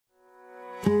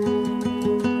Before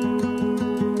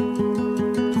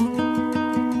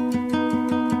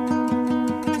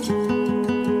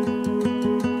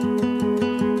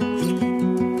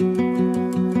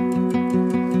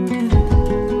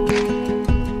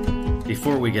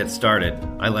we get started,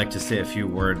 I'd like to say a few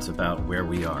words about where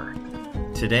we are.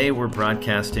 Today we're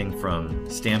broadcasting from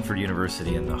Stanford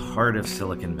University in the heart of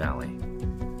Silicon Valley.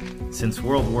 Since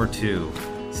World War II,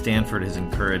 Stanford has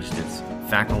encouraged its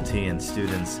faculty and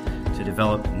students to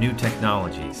develop new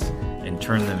technologies and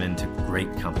turn them into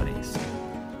great companies.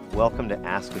 Welcome to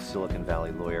Ask a Silicon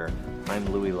Valley Lawyer. I'm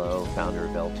Louis Lowe, founder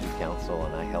of L2 Counsel,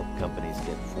 and I help companies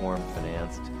get formed,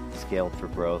 financed, scaled for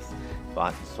growth,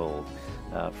 bought and sold.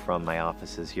 From my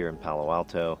offices here in Palo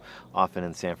Alto, often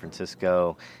in San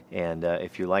Francisco. And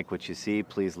if you like what you see,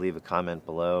 please leave a comment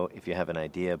below. If you have an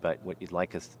idea about what you'd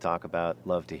like us to talk about,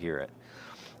 love to hear it.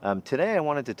 Today I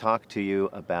wanted to talk to you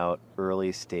about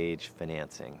early stage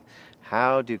financing.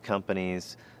 How do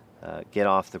companies get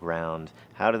off the ground?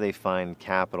 How do they find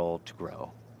capital to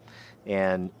grow?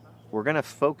 And we're going to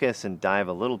focus and dive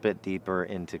a little bit deeper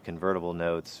into convertible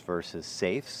notes versus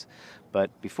safes.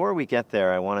 But before we get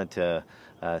there, I wanted to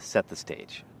set the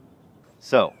stage.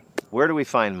 So, where do we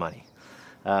find money?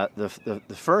 The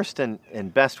first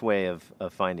and best way of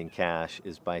finding cash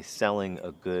is by selling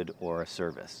a good or a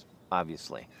service,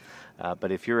 obviously.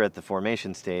 But if you're at the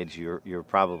formation stage, you're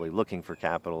probably looking for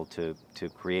capital to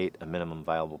create a minimum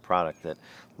viable product that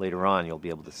later on you'll be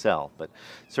able to sell. But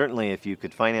certainly if you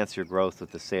could finance your growth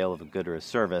with the sale of a good or a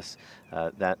service,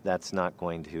 that's not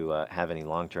going to have any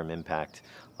long-term impact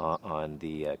on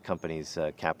the company's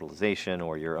capitalization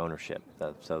or your ownership.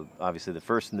 So obviously the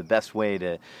first and the best way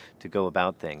to go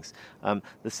about things.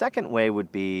 The second way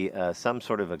would be some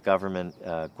sort of a government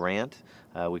grant.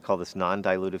 We call this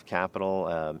non-dilutive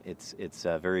capital. It's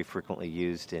very frequently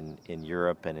used in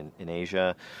Europe and in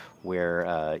Asia,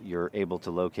 where you're able to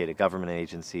locate a government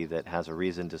agency that has a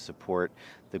reason to support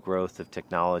the growth of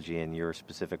technology in your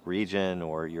specific region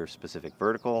or your specific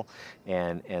vertical,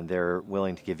 and they're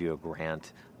willing to give you a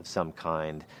grant of some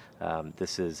kind.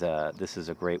 This is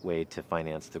a great way to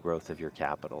finance the growth of your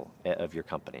capital, of your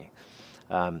company.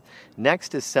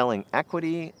 Next is selling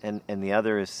equity, and the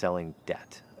other is selling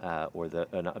debt. Or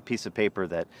a piece of paper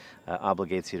that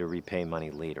obligates you to repay money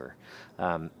later.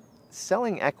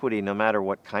 Selling equity, no matter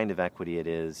what kind of equity it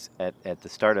is, at the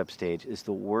startup stage is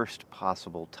the worst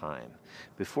possible time.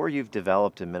 Before you've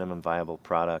developed a minimum viable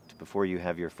product, before you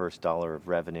have your first dollar of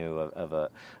revenue of a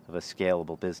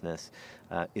scalable business,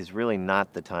 is really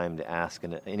not the time to ask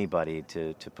anybody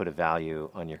to put a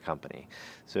value on your company.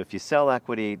 So if you sell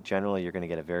equity, generally you're going to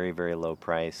get a very, very low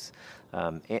price.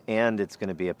 And it's going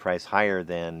to be a price higher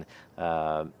than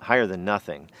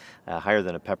nothing, higher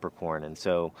than a peppercorn, and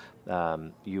so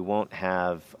you won't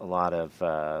have a lot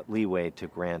of leeway to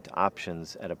grant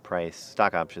options at a price,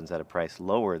 stock options at a price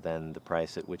lower than the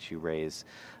price at which you raise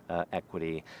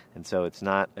equity, and so it's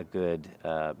not a good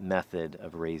method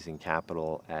of raising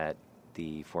capital at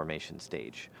the formation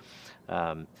stage.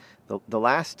 The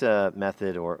last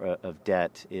method of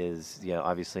debt is,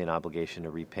 obviously an obligation to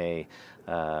repay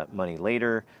money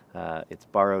later. It's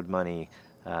borrowed money.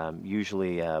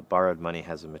 Usually borrowed money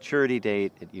has a maturity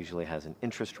date. It usually has an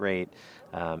interest rate,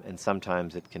 and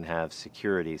sometimes it can have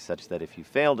security such that if you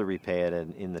fail to repay it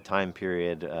in the time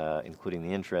period, including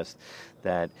the interest,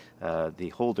 that the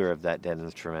holder of that debt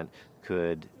instrument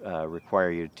could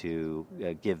require you to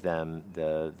give them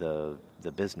the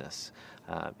business.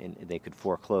 And they could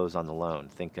foreclose on the loan.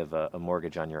 Think of a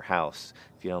mortgage on your house.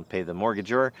 If you don't pay the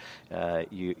mortgagor,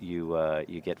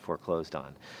 you get foreclosed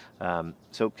on.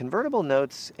 So convertible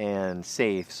notes and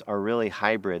safes are really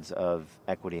hybrids of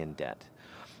equity and debt.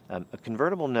 A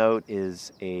convertible note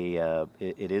is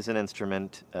it is an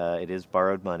instrument. It is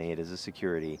borrowed money. It is a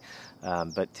security,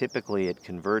 but typically it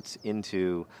converts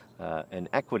into an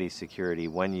equity security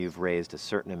when you've raised a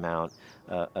certain amount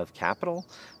of capital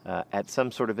at some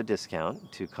sort of a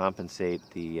discount to compensate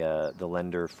the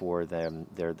lender for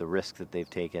the risk that they've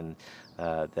taken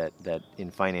that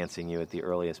in financing you at the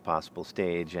earliest possible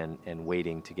stage and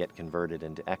waiting to get converted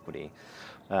into equity.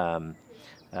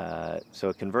 So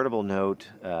a convertible note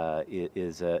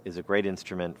is a great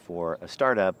instrument for a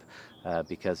startup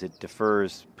because it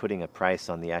defers putting a price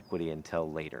on the equity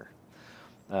until later.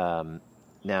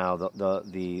 Now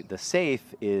the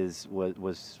safe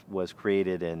was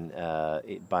created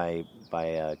by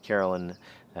Carolyn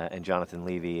and Jonathan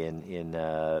Levy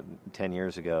in 10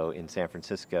 years ago in San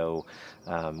Francisco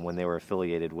when they were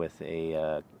affiliated with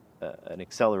an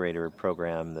accelerator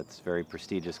program that's very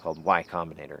prestigious called Y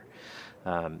Combinator.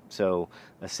 So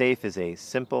a safe is a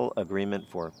simple agreement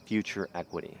for future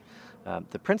equity.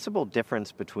 The principal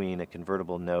difference between a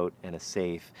convertible note and a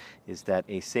safe is that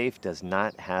a safe does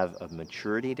not have a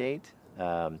maturity date.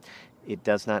 It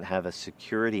does not have a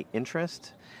security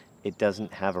interest. It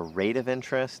doesn't have a rate of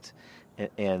interest,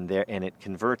 and it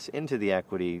converts into the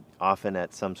equity often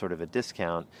at some sort of a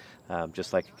discount,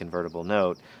 just like a convertible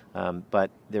note.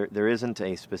 But there isn't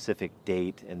a specific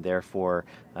date, and therefore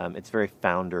it's very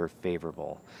founder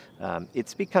favorable.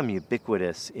 It's become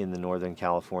ubiquitous in the Northern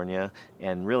California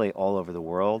and really all over the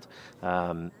world.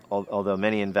 Although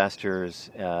many investors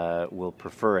will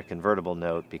prefer a convertible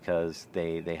note because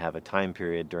they have a time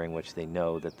period during which they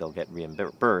know that they'll get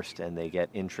reimbursed and they get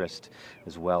interest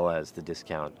as well as the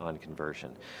discount on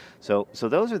conversion. So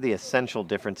those are the essential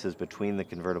differences between the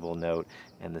convertible note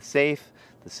and the safe.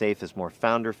 The safe is more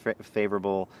founder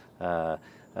favorable.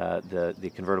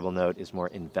 The convertible note is more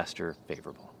investor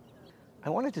favorable. I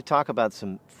wanted to talk about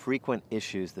some frequent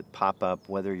issues that pop up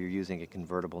whether you're using a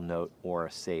convertible note or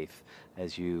a safe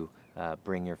as you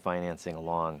bring your financing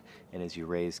along and as you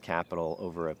raise capital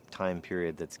over a time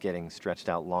period that's getting stretched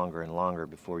out longer and longer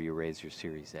before you raise your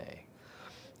Series A.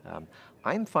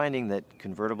 I'm finding that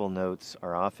convertible notes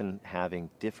are often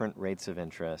having different rates of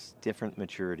interest, different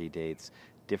maturity dates,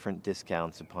 different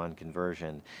discounts upon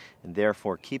conversion, and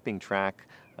therefore keeping track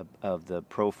of the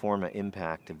pro forma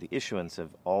impact of the issuance of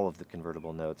all of the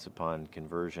convertible notes upon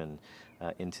conversion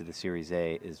into the Series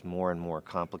A is more and more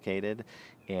complicated,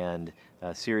 and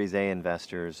Series A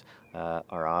investors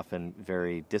are often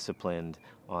very disciplined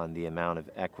on the amount of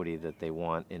equity that they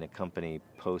want in a company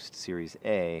post-Series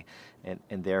A,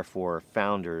 and therefore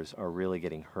founders are really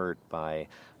getting hurt by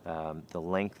the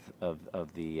length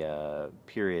of the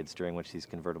periods during which these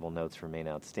convertible notes remain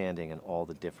outstanding and all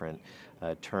the different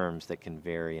terms that can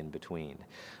vary in between.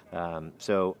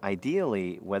 So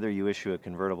ideally, whether you issue a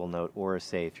convertible note or a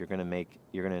safe, you're going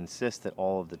to insist that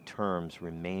all of the terms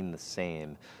remain the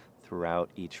same throughout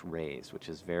each raise, which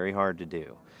is very hard to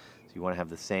do. So you want to have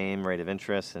the same rate of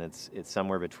interest, and it's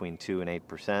somewhere between 2 and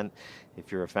 8%.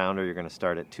 If you're a founder, you're going to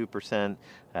start at 2%.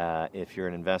 If you're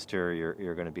an investor,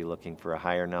 you're going to be looking for a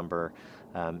higher number.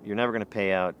 You're never going to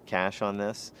pay out cash on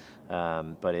this,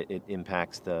 but it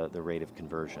impacts the rate of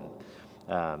conversion.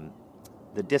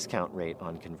 The discount rate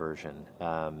on conversion,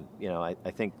 I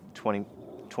think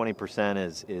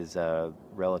 20% is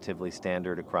relatively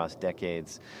standard across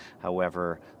decades.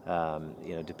 However,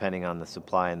 depending on the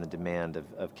supply and the demand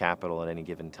of capital at any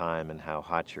given time and how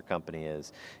hot your company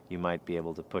is, you might be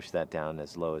able to push that down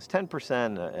as low as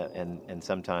 10%, and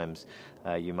sometimes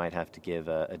you might have to give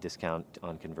a discount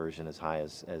on conversion as high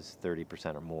as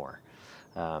 30% or more.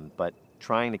 But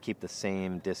trying to keep the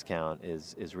same discount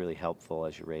is really helpful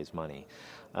as you raise money.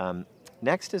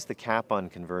 Next is the cap on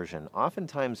conversion.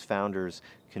 Oftentimes founders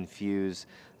confuse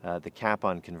the cap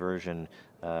on conversion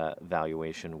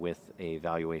valuation with a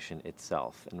valuation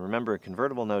itself. And remember, a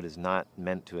convertible note is not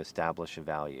meant to establish a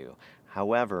value.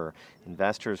 However,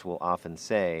 investors will often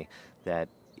say that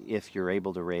if you're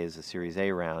able to raise a Series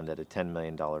A round at a $10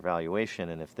 million valuation,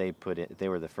 and if they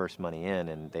were the first money in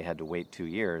and they had to wait 2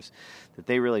 years, that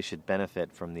they really should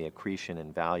benefit from the accretion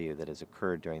in value that has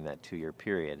occurred during that 2-year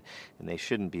period. And they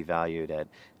shouldn't be valued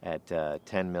at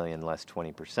 10 million less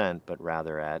 20%, but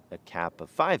rather at a cap of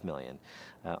 5 million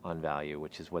on value,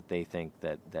 which is what they think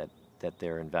that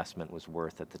their investment was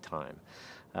worth at the time.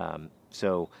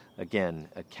 So again,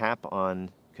 a cap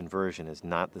on conversion is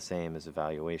not the same as a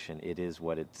valuation. It is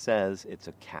what it says. It's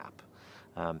a cap.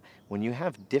 When you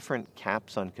have different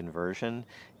caps on conversion,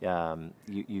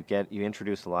 you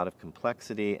introduce a lot of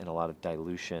complexity and a lot of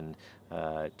dilution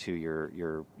to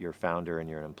your founder and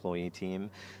your employee team.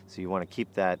 So you want to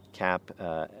keep that cap.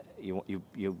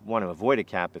 You want to avoid a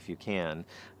cap if you can,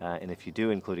 and if you do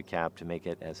include a cap, to make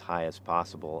it as high as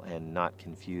possible and not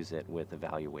confuse it with a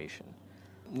valuation.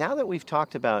 Now that we've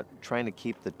talked about trying to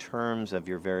keep the terms of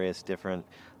your various different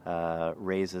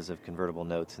raises of convertible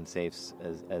notes and safes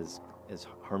as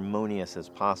harmonious as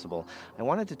possible, I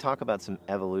wanted to talk about some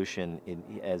evolution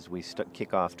as we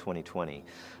kick off 2020.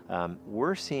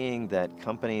 We're seeing that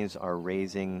companies are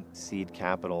raising seed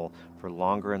capital for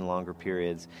longer and longer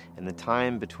periods, and the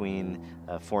time between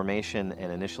formation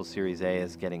and initial Series A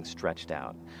is getting stretched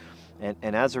out.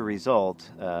 And as a result,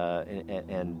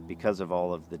 and because of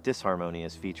all of the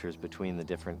disharmonious features between the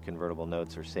different convertible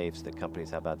notes or safes that companies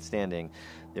have outstanding,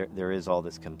 there is all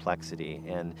this complexity.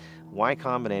 And Y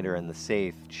Combinator and the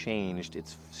safe changed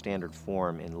its standard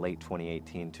form in late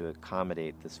 2018 to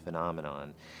accommodate this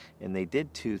phenomenon. And they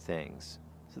did two things.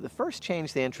 So the first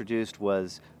change they introduced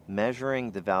was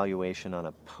measuring the valuation on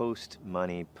a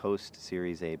post-money,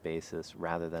 post-Series A basis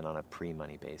rather than on a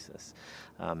pre-money basis.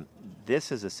 This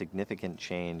is a significant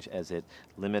change as it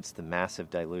limits the massive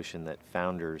dilution that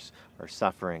founders are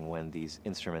suffering when these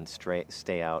instruments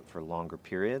stay out for longer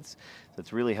periods. So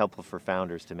it's really helpful for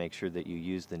founders to make sure that you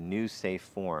use the new SAFE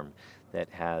form that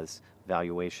has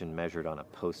valuation measured on a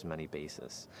post-money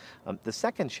basis. The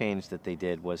second change that they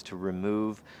did was to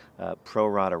remove pro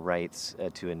rata rights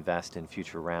to invest in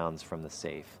future rounds from the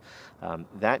SAFE.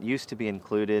 That used to be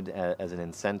included as an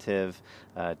incentive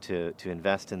to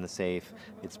invest in the SAFE.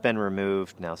 It's been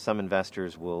removed. Now some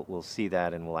investors will see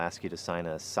that and will ask you to sign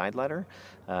a side letter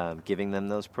giving them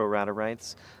those pro rata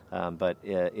rights, but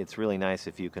it's really nice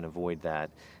if you can avoid that.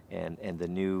 And the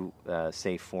new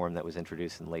SAFE form that was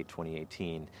introduced in late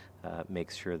 2018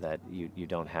 makes sure that you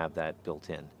don't have that built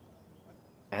in.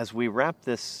 As we wrap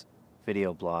this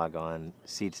video blog on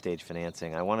seed stage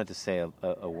financing, I wanted to say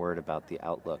a word about the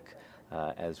outlook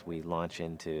as we launch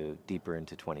deeper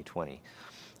into 2020.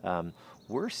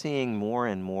 We're seeing more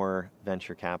and more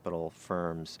venture capital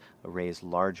firms raise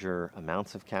larger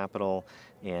amounts of capital,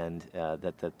 and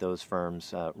that those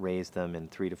firms raise them in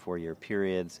 3 to 4 year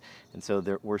periods. And so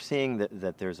we're seeing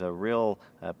that there's a real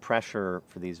pressure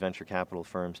for these venture capital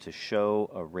firms to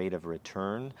show a rate of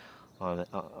return on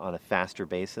a faster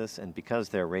basis. And because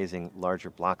they're raising larger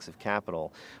blocks of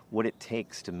capital, what it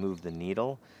takes to move the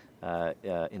needle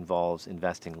involves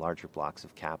investing larger blocks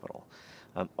of capital.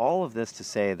 All of this to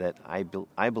say that I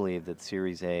believe that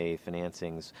Series A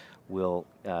financings will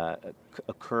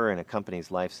occur in a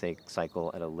company's life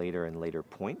cycle at a later and later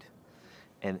point.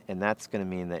 And that's going to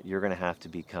mean that you're going to have to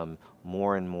become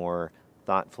more and more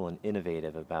thoughtful and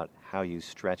innovative about how you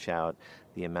stretch out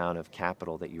the amount of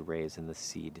capital that you raise in the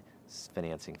seed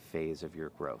financing phase of your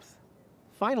growth.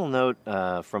 Final note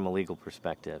from a legal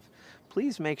perspective,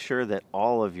 please make sure that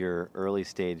all of your early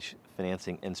stage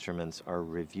financing instruments are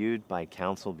reviewed by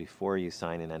counsel before you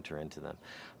sign and enter into them.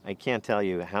 I can't tell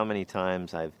you how many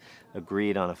times I've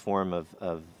agreed on a form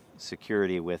of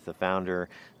security with the founder.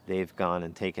 They've gone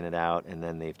and taken it out, and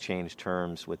then they've changed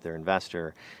terms with their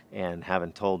investor and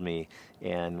haven't told me.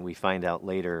 And we find out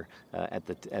later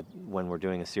when we're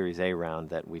doing a Series A round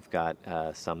that we've got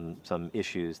some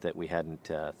issues that we hadn't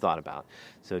thought about.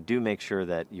 So do make sure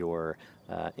that your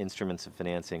instruments of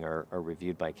financing are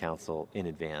reviewed by counsel in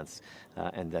advance,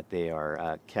 and that they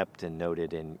are kept and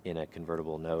noted in a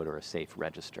convertible note or a safe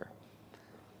register.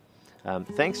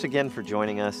 Thanks again for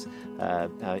joining us.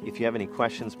 If you have any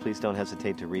questions, please don't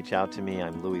hesitate to reach out to me.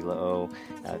 I'm Louis Lehot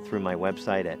through my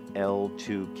website at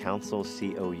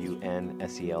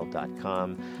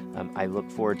l2counsel.com. I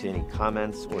look forward to any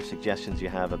comments or suggestions you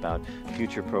have about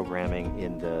future programming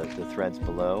in the threads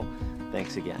below.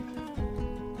 Thanks again.